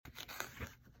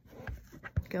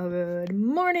Good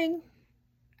morning.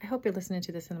 I hope you're listening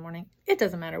to this in the morning. It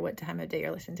doesn't matter what time of day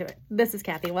you're listening to it. This is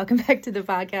Kathy. Welcome back to the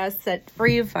podcast, Set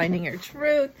Free, Finding Your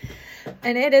Truth.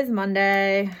 And it is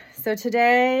Monday. So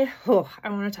today, I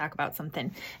want to talk about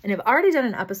something. And I've already done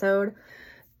an episode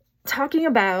talking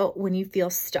about when you feel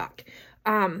stuck.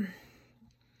 And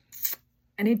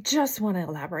I just want to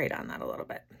elaborate on that a little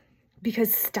bit.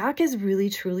 Because stuck is really,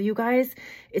 truly, you guys,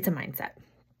 it's a mindset.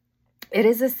 It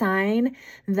is a sign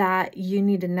that you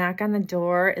need to knock on the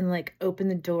door and open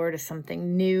the door to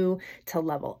something new, to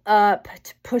level up,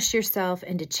 to push yourself,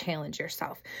 and to challenge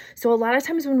yourself. So a lot of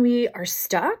times when we are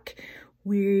stuck,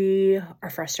 we are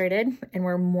frustrated and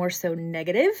we're more so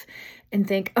negative and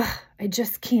think, oh, I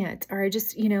just can't, or I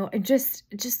just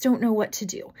don't know what to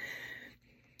do.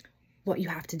 What you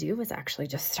have to do is actually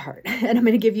just start. And I'm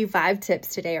going to give you 5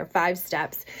 tips today, or 5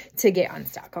 steps to get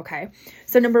unstuck. Okay.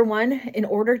 So number 1, in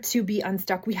order to be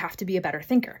unstuck, we have to be a better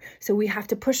thinker. So we have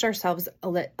to push ourselves a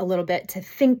little bit to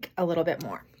think a little bit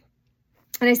more.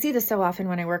 And I see this so often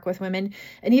when I work with women,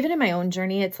 and even in my own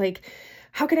journey, it's like,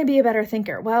 how can I be a better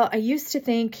thinker? Well, I used to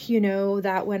think,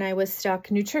 that when I was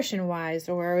stuck nutrition wise,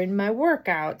 or in my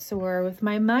workouts, or with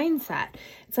my mindset,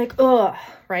 it's like,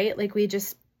 right? We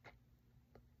just,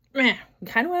 we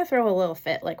kind of want to throw a little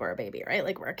fit like we're a baby, right?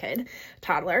 Like we're a kid,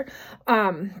 toddler.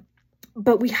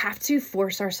 But we have to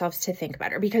force ourselves to think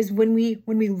better, because when we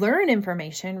learn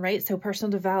information, right? So personal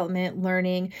development,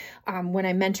 learning, when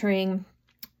I'm mentoring,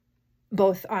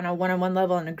 both on a one-on-one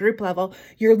level and a group level,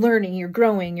 you're learning, you're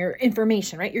growing your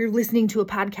information, right? You're listening to a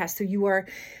podcast. So you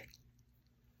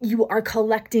are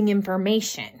collecting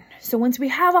information. So once we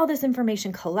have all this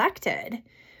information collected,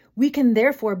 we can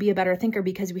therefore be a better thinker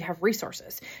because we have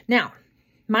resources. Now,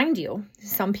 mind you,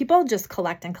 some people just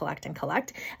collect and collect and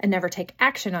collect and never take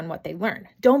action on what they learn.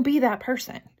 Don't be that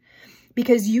person,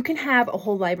 because you can have a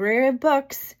whole library of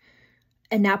books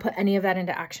and not put any of that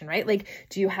into action, right?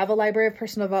 Do you have a library of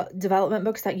personal development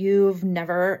books that you've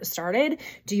never started?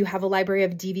 Do you have a library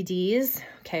of DVDs?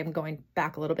 Okay, I'm going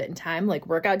back a little bit in time,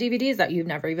 workout DVDs that you've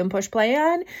never even pushed play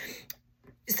on.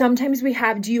 Sometimes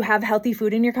do you have healthy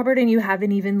food in your cupboard and you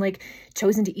haven't even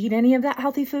chosen to eat any of that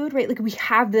healthy food, right? We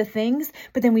have the things,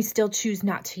 but then we still choose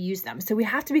not to use them. So we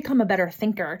have to become a better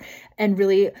thinker and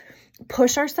really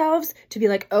push ourselves to be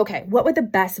okay, what would the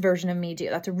best version of me do?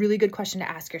 That's a really good question to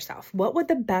ask yourself. What would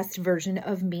the best version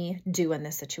of me do in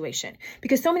this situation?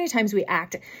 Because so many times we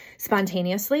act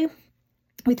spontaneously.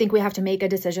 We think we have to make a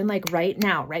decision right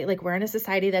now, right? We're in a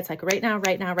society that's right now,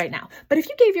 right now, right now. But if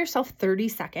you gave yourself 30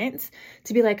 seconds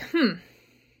to be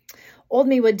old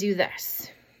me would do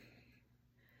this.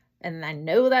 And I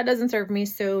know that doesn't serve me.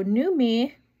 So new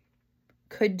me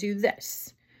could do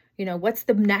this. What's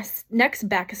the next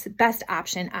best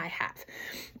option I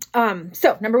have?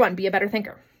 So number 1, be a better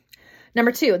thinker.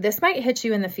 Number 2, this might hit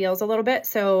you in the feels a little bit.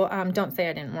 So don't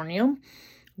say I didn't warn you.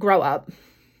 Grow up.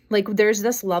 There's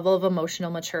this level of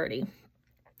emotional maturity.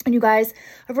 And you guys,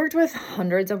 I've worked with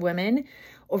hundreds of women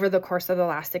over the course of the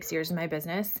last 6 years in my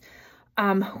business.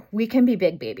 We can be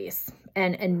big babies.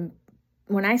 And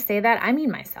when I say that, I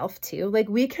mean myself too.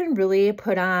 We can really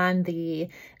put on the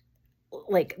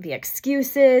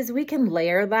excuses. We can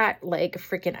layer that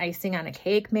freaking icing on a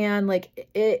cake, man.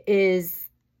 It is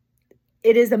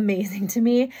amazing to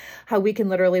me how we can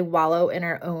literally wallow in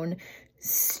our own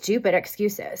stupid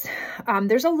excuses.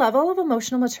 There's a level of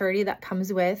emotional maturity that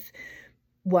comes with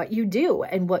what you do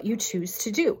and what you choose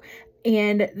to do.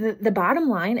 And the bottom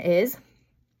line is,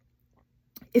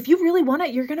 if you really want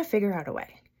it, you're going to figure out a way.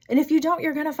 And if you don't,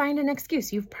 you're going to find an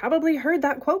excuse. You've probably heard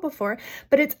that quote before,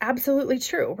 but it's absolutely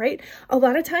true, right? A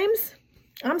lot of times,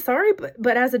 I'm sorry,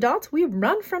 but as adults, we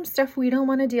run from stuff we don't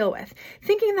want to deal with,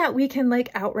 thinking that we can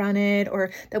outrun it,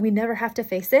 or that we never have to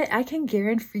face it. I can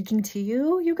guarantee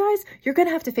you guys, you're going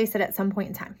to have to face it at some point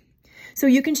in time. So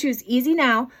you can choose easy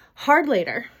now, hard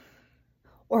later,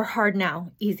 or hard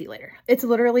now, easy later. It's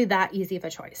literally that easy of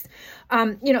a choice.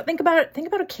 Think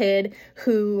about a kid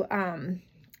who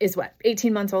is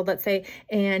 18 months old, let's say,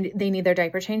 and they need their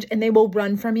diaper change, and they will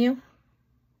run from you.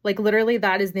 Literally,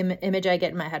 that is the image I get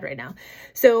in my head right now.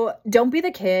 So don't be the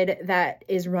kid that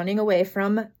is running away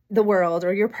from the world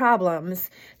or your problems,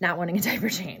 not wanting a diaper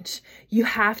change. You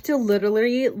have to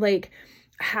literally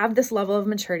have this level of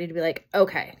maturity to be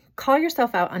okay, call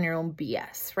yourself out on your own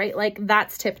BS, right?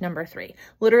 That's tip number 3.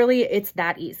 Literally, it's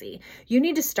that easy. You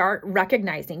need to start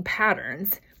recognizing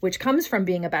patterns, which comes from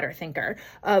being a better thinker,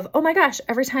 of, oh my gosh,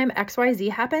 every time XYZ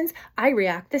happens, I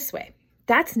react this way.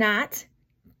 That's not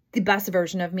the best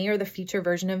version of me or the future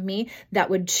version of me that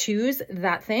would choose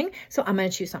that thing. So I'm going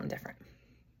to choose something different.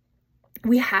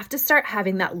 We have to start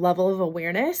having that level of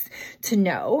awareness to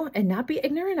know and not be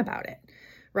ignorant about it,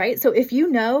 right? So if you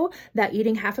know that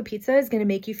eating half a pizza is going to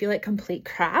make you feel like complete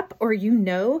crap, or you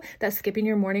know that skipping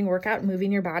your morning workout and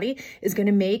moving your body is going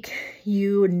to make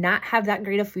you not have that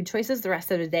great of food choices the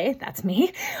rest of the day, that's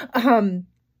me,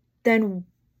 then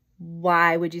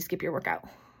why would you skip your workout,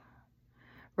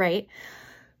 right?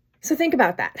 So think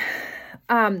about that.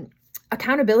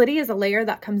 Accountability is a layer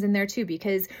that comes in there too,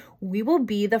 because we will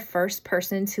be the first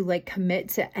person to like commit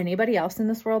to anybody else in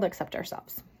this world except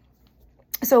ourselves.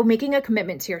 So making a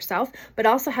commitment to yourself, but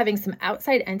also having some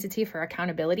outside entity for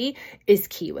accountability is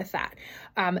key with that.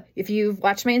 If you've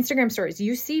watched my Instagram stories,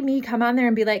 you see me come on there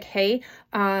and be like, hey,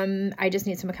 I just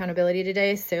need some accountability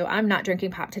today. So I'm not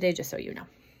drinking pop today, just so you know.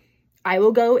 I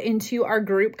will go into our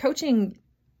group coaching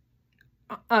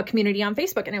community on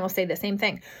Facebook and I will say the same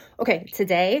thing. Okay,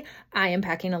 today I am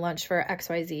packing a lunch for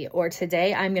XYZ, or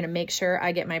today I'm going to make sure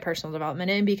I get my personal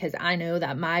development in because I know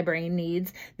that my brain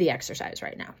needs the exercise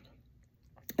right now.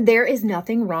 There is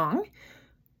nothing wrong,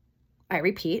 I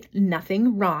repeat,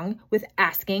 nothing wrong with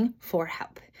asking for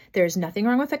help. There's nothing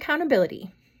wrong with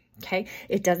accountability, okay?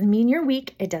 It doesn't mean you're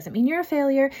weak. It doesn't mean you're a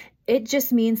failure. It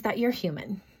just means that you're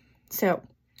human. So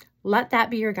let that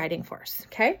be your guiding force,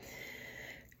 okay?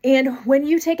 And when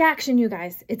you take action, you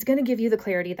guys, it's going to give you the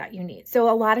clarity that you need. So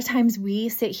a lot of times we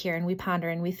sit here and we ponder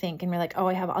and we think and we're like, oh,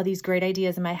 I have all these great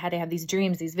ideas in my head. I have these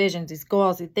dreams, these visions, these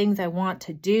goals, these things I want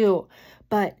to do,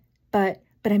 but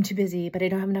I'm too busy, but I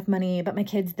don't have enough money, but my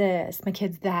kid's this, my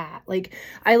kid's that. Like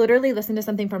I literally listened to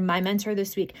something from my mentor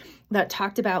this week that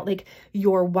talked about like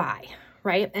your why,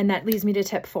 right? And that leads me to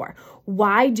tip 4.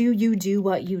 Why do you do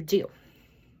what you do?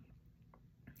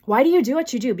 Why do you do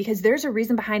what you do? Because there's a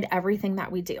reason behind everything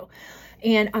that we do.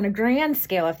 And on a grand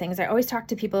scale of things, I always talk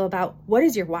to people about what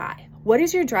is your why? What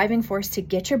is your driving force to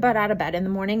get your butt out of bed in the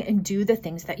morning and do the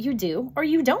things that you do or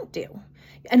you don't do?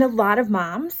 And a lot of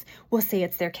moms will say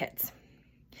it's their kids.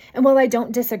 And while I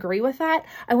don't disagree with that,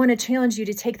 I want to challenge you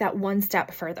to take that one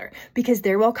step further, because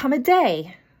there will come a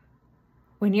day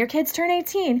when your kids turn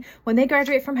 18, when they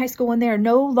graduate from high school, when they are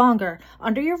no longer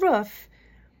under your roof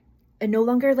and no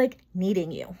longer like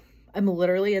needing you. I'm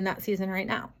literally in that season right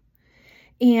now.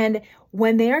 And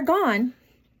when they are gone,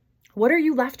 what are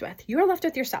you left with? You are left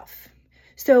with yourself.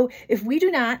 So if we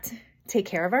do not take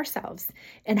care of ourselves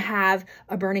and have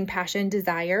a burning passion,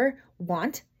 desire,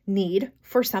 want, need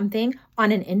for something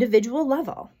on an individual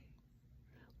level,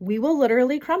 we will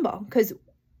literally crumble, because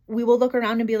we will look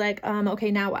around and be like, okay,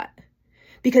 now what?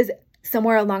 Because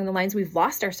somewhere along the lines, we've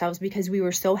lost ourselves because we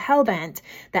were so hell-bent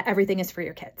that everything is for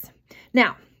your kids.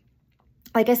 Now,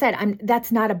 like I said,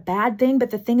 that's not a bad thing, but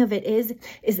the thing of it is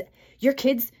your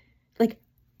kids, like,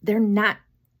 they're not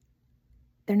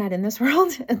in this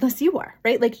world unless you are,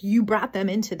 right? Like you brought them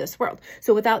into this world.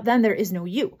 So without them, there is no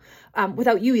you.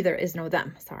 Without you, there is no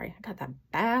them. Sorry, I got that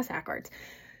backwards.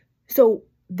 So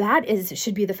that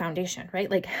should be the foundation, right?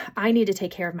 Like I need to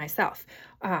take care of myself.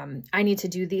 I need to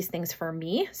do these things for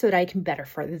me so that I can better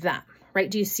for them, right?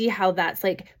 Do you see how that's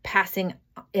like passing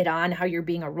it on, how you're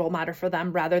being a role model for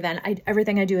them rather than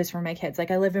everything I do is for my kids.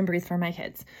 Like I live and breathe for my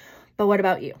kids. But what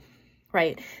about you?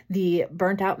 Right? The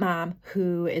burnt out mom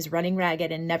who is running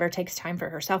ragged and never takes time for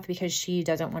herself because she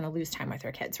doesn't want to lose time with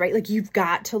her kids, right? Like you've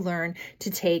got to learn to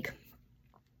take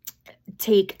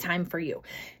time for you,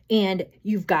 and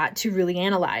you've got to really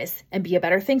analyze and be a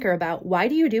better thinker about why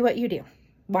do you do what you do?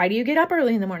 Why do you get up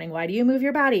early in the morning? Why do you move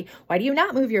your body? Why do you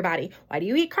not move your body? Why do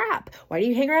you eat crap? Why do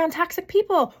you hang around toxic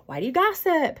people? Why do you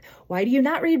gossip? Why do you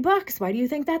not read books? Why do you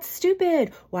think that's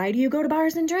stupid? Why do you go to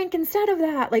bars and drink instead of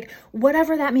that? Like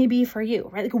whatever that may be for you,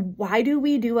 right? Like why do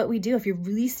we do what we do? If you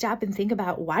really stop and think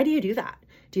about why do you do that?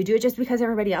 Do you do it just because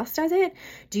everybody else does it?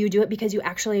 Do you do it because you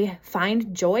actually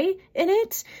find joy in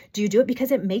it? Do you do it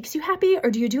because it makes you happy?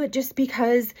 Or do you do it just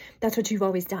because that's what you've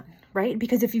always done, right?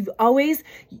 Because if you've always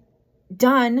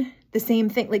done the same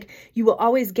thing, like you will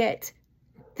always get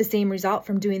the same result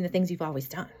from doing the things you've always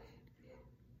done.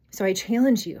 So I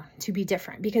challenge you to be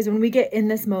different, because when we get in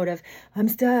this mode of I'm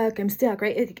stuck,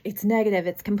 right? It's negative,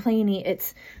 it's complaining,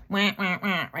 it's wah, wah,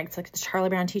 wah, right? It's like the Charlie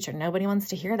Brown teacher. Nobody wants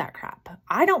to hear that crap.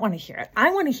 I don't want to hear it.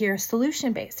 I want to hear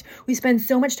solution-based. We spend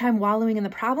so much time wallowing in the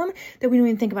problem that we don't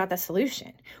even think about the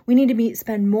solution. We need to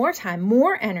spend more time,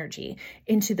 more energy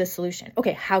into the solution.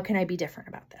 Okay, how can I be different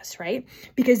about this, right?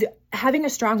 Because having a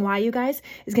strong why, you guys,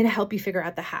 is going to help you figure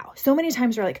out the how. So many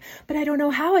times we're like, but I don't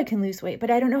know how I can lose weight, but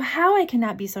I don't know how I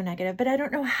cannot be so negative, but I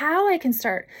don't know how I can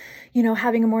start,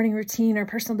 having a morning routine or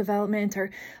personal development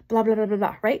or blah, blah, blah, blah,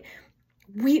 blah, right?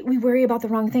 We worry about the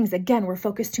wrong things. Again, we're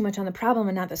focused too much on the problem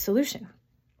and not the solution.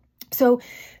 So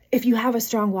if you have a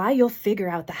strong why, you'll figure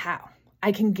out the how.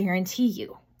 I can guarantee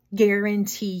you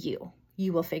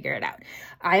will figure it out.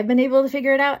 I have been able to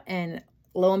figure it out, and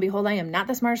Lo and behold, I am not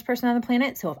the smartest person on the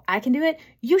planet. So if I can do it,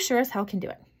 you sure as hell can do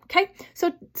it. Okay.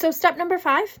 So step number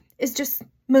 5 is just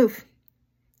move.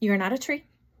 You're not a tree.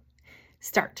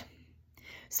 Start.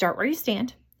 Start where you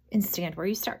stand and stand where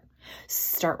you start.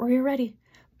 Start where you're ready,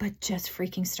 but just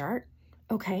freaking start.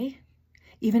 Okay.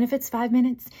 Even if it's 5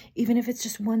 minutes, even if it's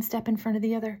just one step in front of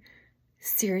the other.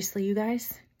 Seriously, you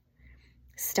guys,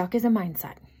 stuck is a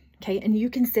mindset. Okay. And you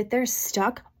can sit there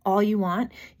stuck all you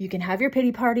want. You can have your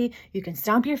pity party. You can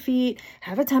stomp your feet,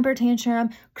 have a temper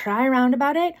tantrum, cry around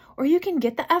about it, or you can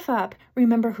get the F up,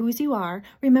 remember whose you are,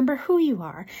 remember who you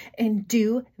are, and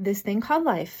do this thing called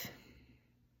life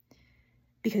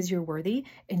because you're worthy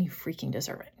and you freaking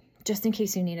deserve it. Just in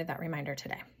case you needed that reminder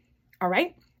today. All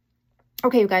right.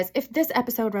 Okay, you guys, if this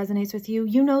episode resonates with you,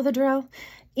 you know the drill.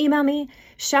 Email me,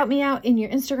 shout me out in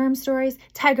your Instagram stories,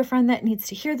 tag a friend that needs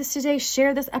to hear this today,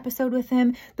 share this episode with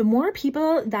him. The more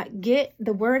people that get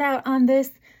the word out on this,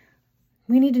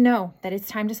 we need to know that it's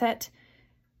time to set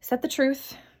the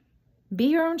truth, be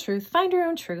your own truth, find your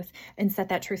own truth, and set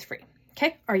that truth free.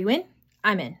 Okay, are you in?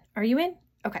 I'm in. Are you in?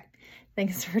 Okay,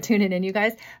 thanks for tuning in, you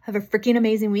guys. Have a freaking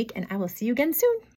amazing week, and I will see you again soon.